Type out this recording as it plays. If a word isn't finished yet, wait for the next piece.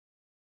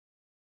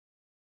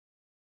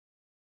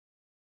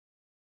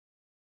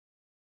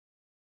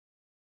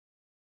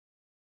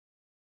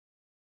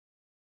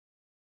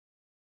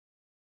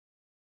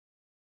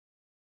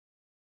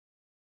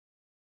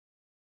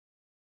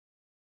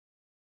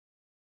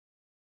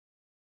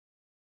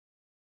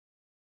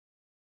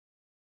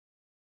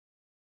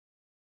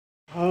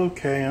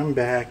Okay, I'm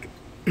back.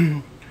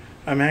 I'm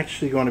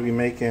actually going to be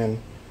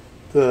making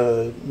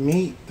the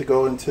meat to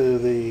go into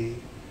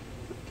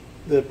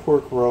the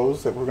pork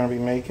rolls that we're going to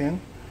be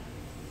making.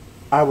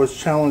 I was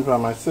challenged by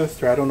my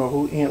sister. I don't know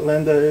who Aunt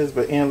Linda is,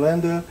 but Aunt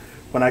Linda,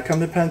 when I come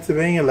to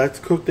Pennsylvania, let's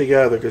cook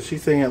together, because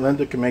she's saying Aunt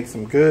Linda can make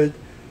some good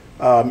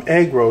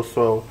egg rolls.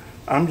 So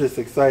I'm just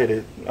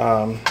excited.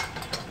 Aunt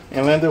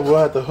Linda will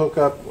have to hook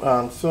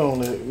up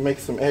soon to make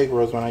some egg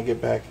rolls when I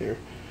get back here.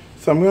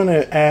 So I'm going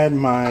to add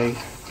my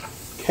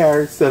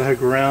carrots that I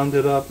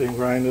grounded up and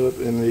grinded up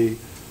in the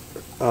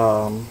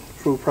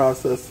food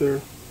processor.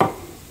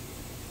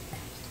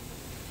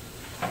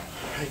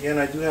 Again,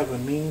 I do have a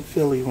mean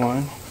Philly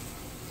one.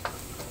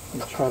 I'm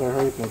going to try to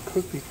hurry up and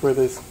cook before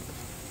this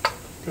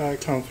guy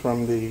comes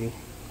from the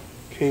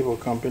cable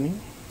company.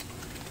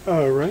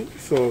 Alright,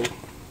 so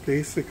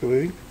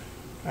basically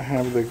I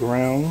have the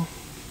ground.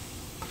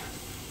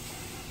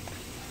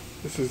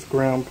 This is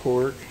ground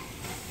pork.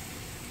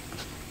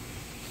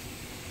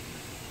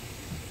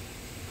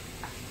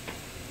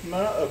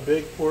 Not a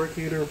big pork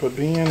eater, but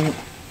being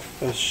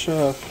a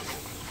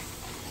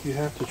chef, you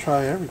have to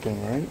try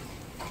everything, right?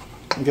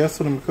 And guess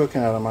what I'm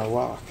cooking out of my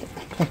wok?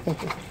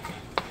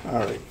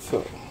 Alright,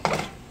 so.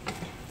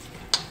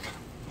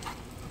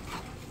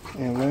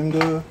 And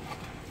Linda,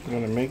 I'm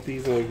going to make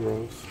these egg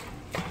rolls.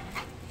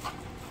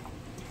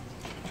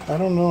 I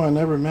don't know, I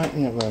never met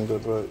Aunt Linda,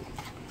 but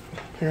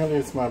apparently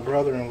it's my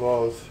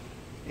brother-in-law's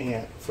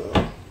aunt,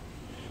 so.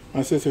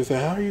 My sister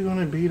said, how are you going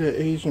to beat an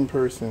Asian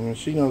person? And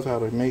she knows how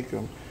to make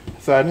them.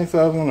 So I didn't say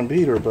I was going to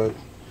beat her, but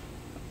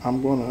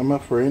I'm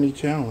up for any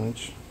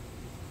challenge.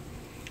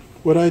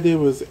 What I did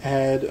was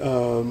add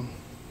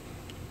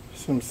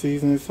some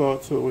seasoning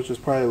salt to it, which is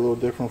probably a little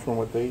different from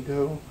what they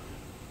do.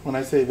 When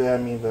I say that,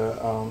 I mean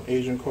the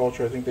Asian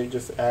culture. I think they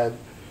just add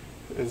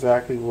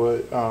exactly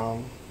what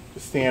the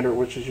standard,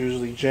 which is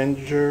usually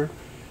ginger,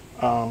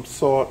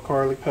 salt,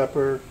 garlic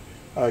pepper,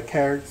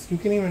 carrots. You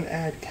can even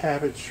add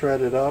cabbage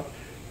shredded up.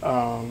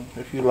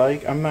 If you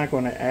like. I'm not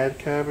going to add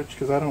cabbage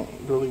because I don't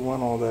really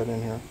want all that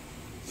in here.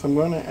 So I'm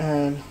going to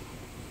add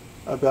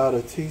about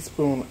a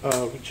teaspoon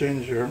of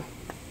ginger.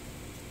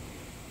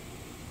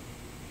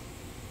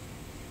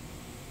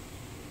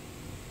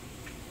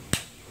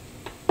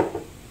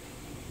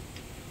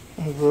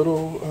 A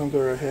little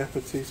under a half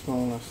a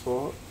teaspoon of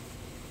salt.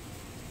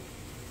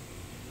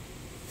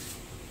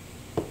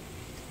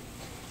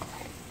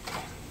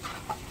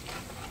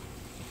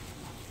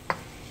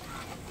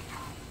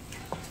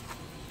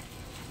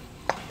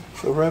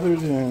 So rather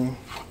than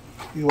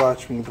you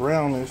watch me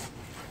brown this,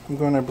 I'm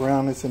going to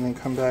brown this and then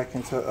come back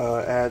and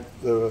add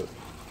the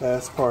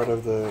last part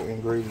of the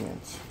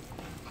ingredients.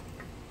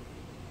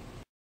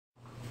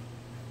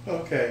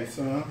 Okay,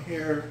 so I'm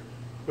here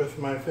with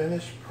my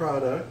finished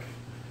product,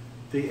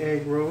 the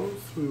egg rolls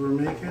we were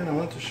making. I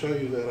want to show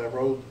you that I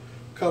rolled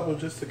a couple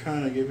just to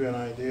kind of give you an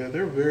idea.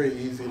 They're very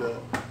easy to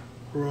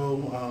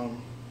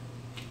roll.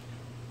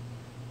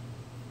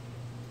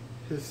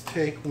 Just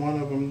take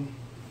one of them.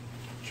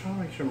 Trying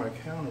to make sure my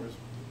counter is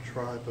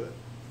dry, but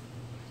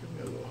give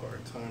me a little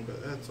hard time,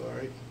 but that's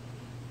alright.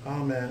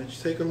 I'll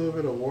manage. Take a little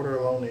bit of water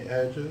along the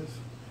edges,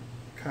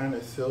 kind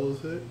of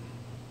seals it.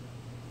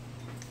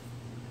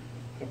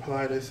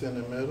 Apply this in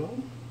the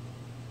middle.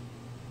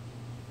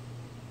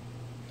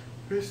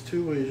 There's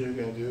two ways you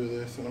can do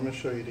this, and I'm going to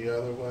show you the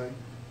other way.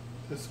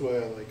 This way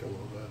I like a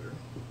little better.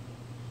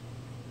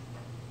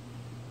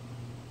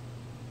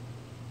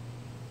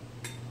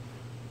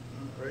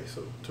 Alright,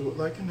 so do it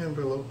like an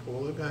envelope,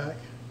 pull it back.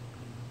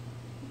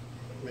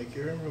 Make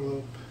your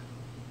envelope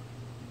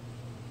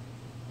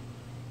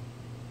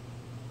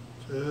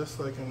just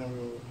like an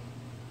envelope,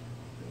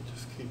 and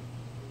just keep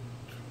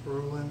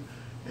twirling.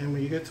 And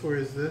when you get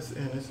towards this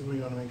end, this is when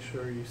you want to make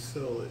sure you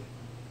seal it.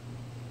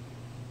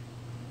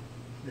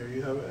 There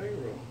you have an egg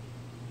roll.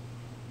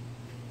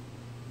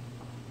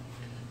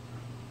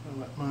 I'll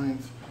let mine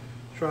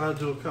try to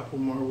do a couple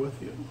more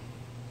with you.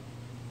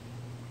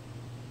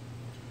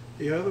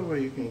 The other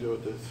way you can do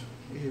it that's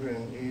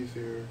even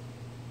easier.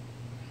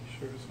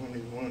 Sure, there's only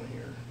one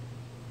here.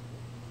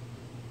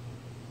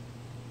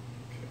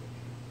 Okay.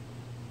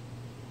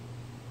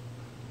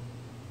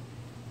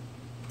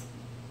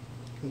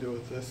 You can do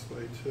it this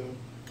way too.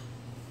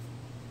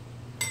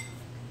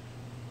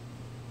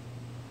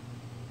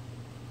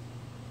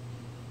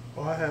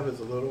 All I have is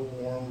a little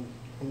warm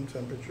room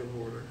temperature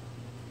water.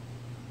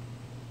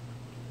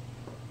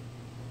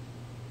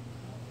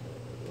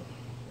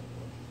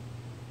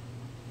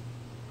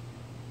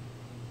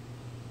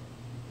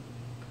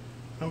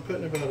 I'm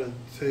putting about a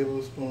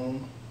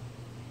tablespoon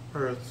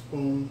or a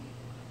spoon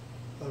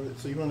of it.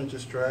 So you want to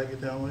just drag it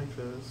down like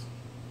this.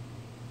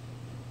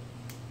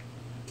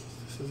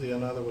 This is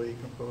another way you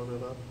can fold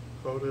it up.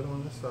 Fold it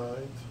on the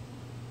sides.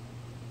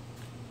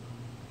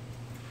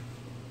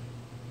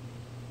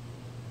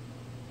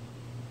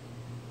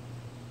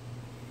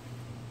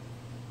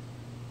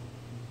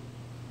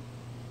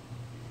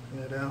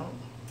 Open it out.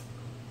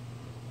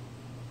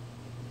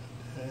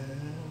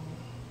 And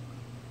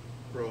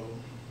roll.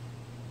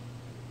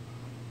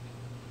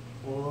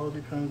 All all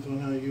depends on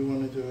how you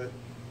want to do it.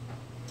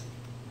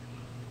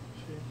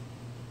 See?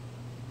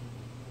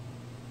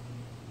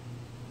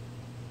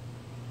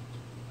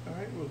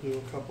 Alright, we'll do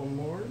a couple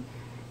more.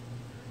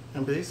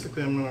 And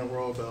basically I'm going to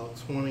roll about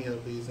 20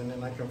 of these, and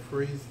then I can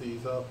freeze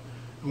these up.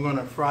 I'm going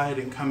to fry it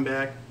and come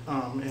back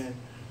and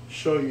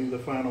show you the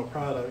final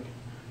product.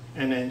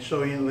 And then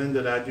show Aunt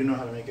Linda that I do know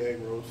how to make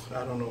egg rolls.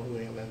 I don't know who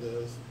Aunt Linda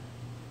is.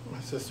 My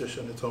sister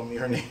shouldn't have told me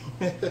her name.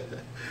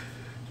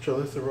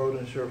 Trelissa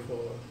Roden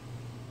Surefoil.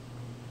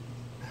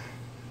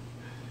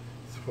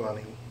 It's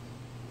funny.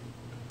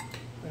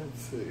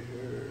 Let's see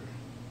here.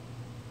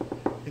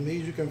 And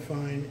these you can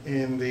find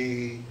in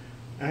the,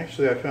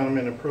 actually I found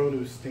them in a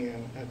produce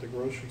stand at the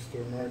grocery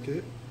store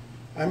market.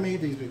 I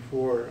made these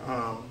before.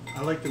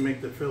 I like to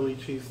make the Philly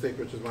cheesesteak,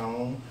 which is my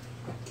own.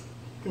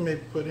 You can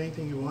maybe put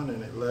anything you want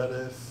in it.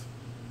 Lettuce.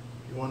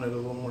 You want it a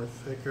little more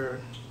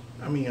thicker.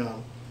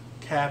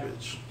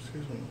 Cabbage.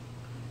 Excuse me.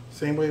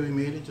 Same way we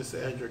made it, just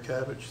add your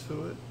cabbage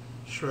to it.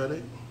 Shred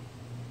it.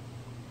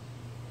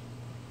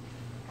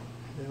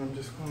 And then I'm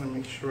just going to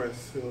make sure I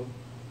seal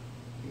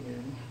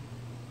in.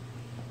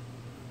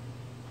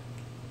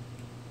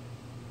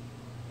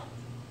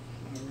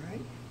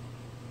 Alright.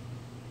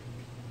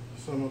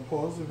 So I'm going to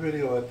pause the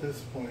video at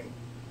this point.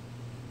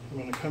 I'm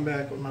going to come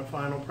back with my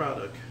final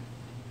product.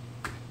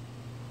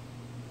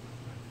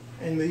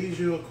 And these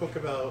you'll cook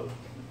about,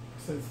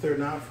 since they're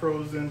not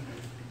frozen,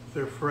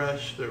 they're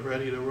fresh, they're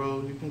ready to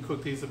roll. You can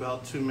cook these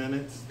about 2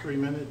 minutes, 3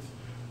 minutes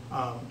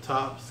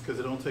tops, because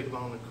it don't take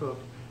long to cook.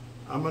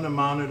 I'm going to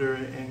monitor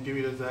it and give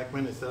you the exact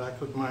minutes that I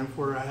cooked mine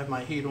for. I have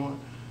my heat on.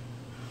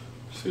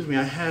 Excuse me,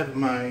 I have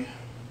my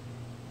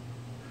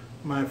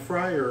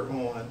fryer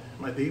on,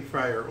 my deep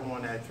fryer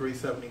on at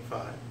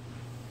 375.